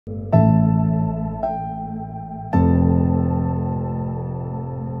In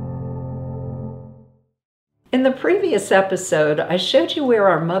the previous episode, I showed you where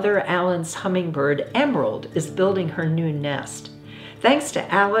our mother Allen's hummingbird, Emerald, is building her new nest. Thanks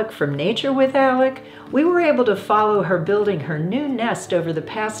to Alec from Nature with Alec, we were able to follow her building her new nest over the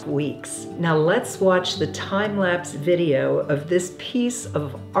past weeks. Now let's watch the time-lapse video of this piece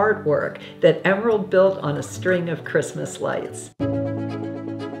of artwork that Emerald built on a string of Christmas lights.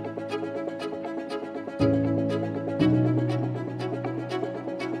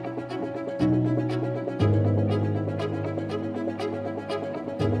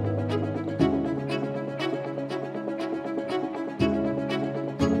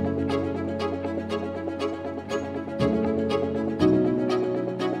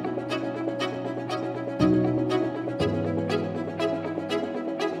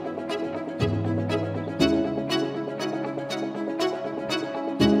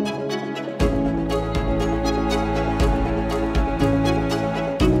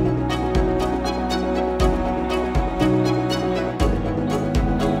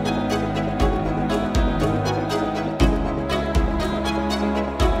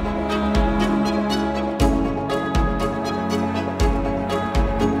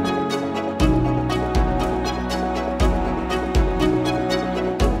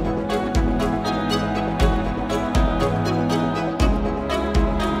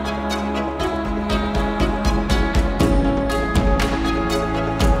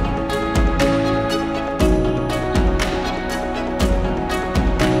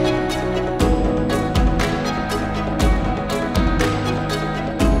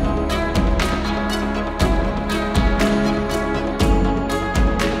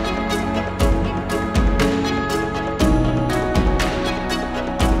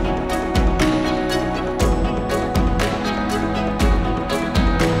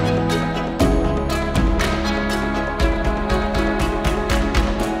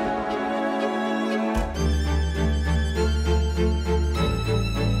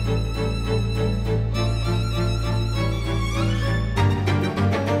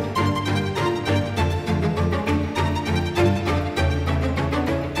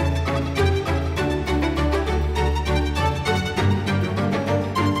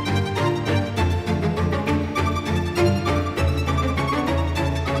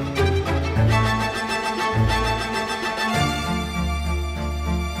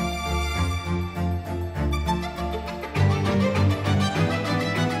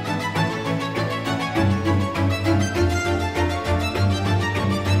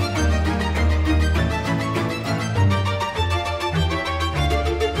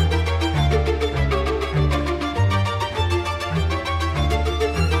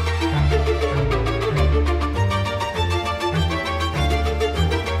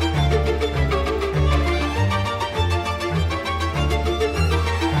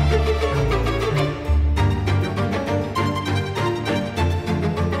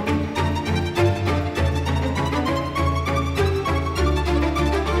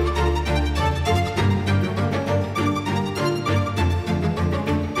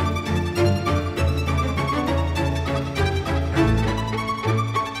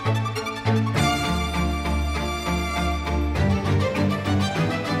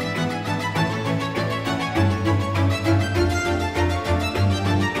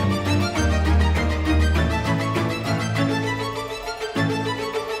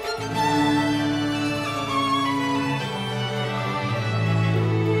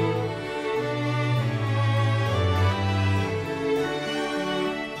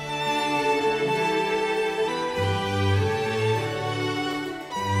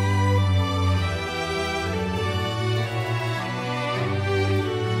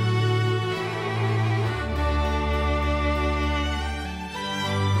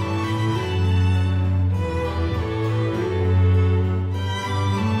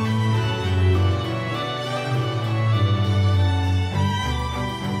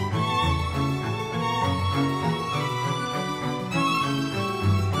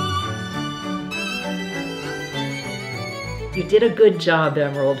 You did a good job,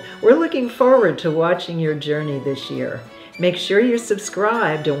 Emerald. We're looking forward to watching your journey this year. Make sure you're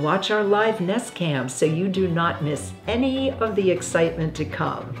subscribed and watch our live nest cams so you do not miss any of the excitement to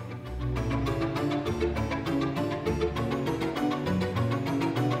come.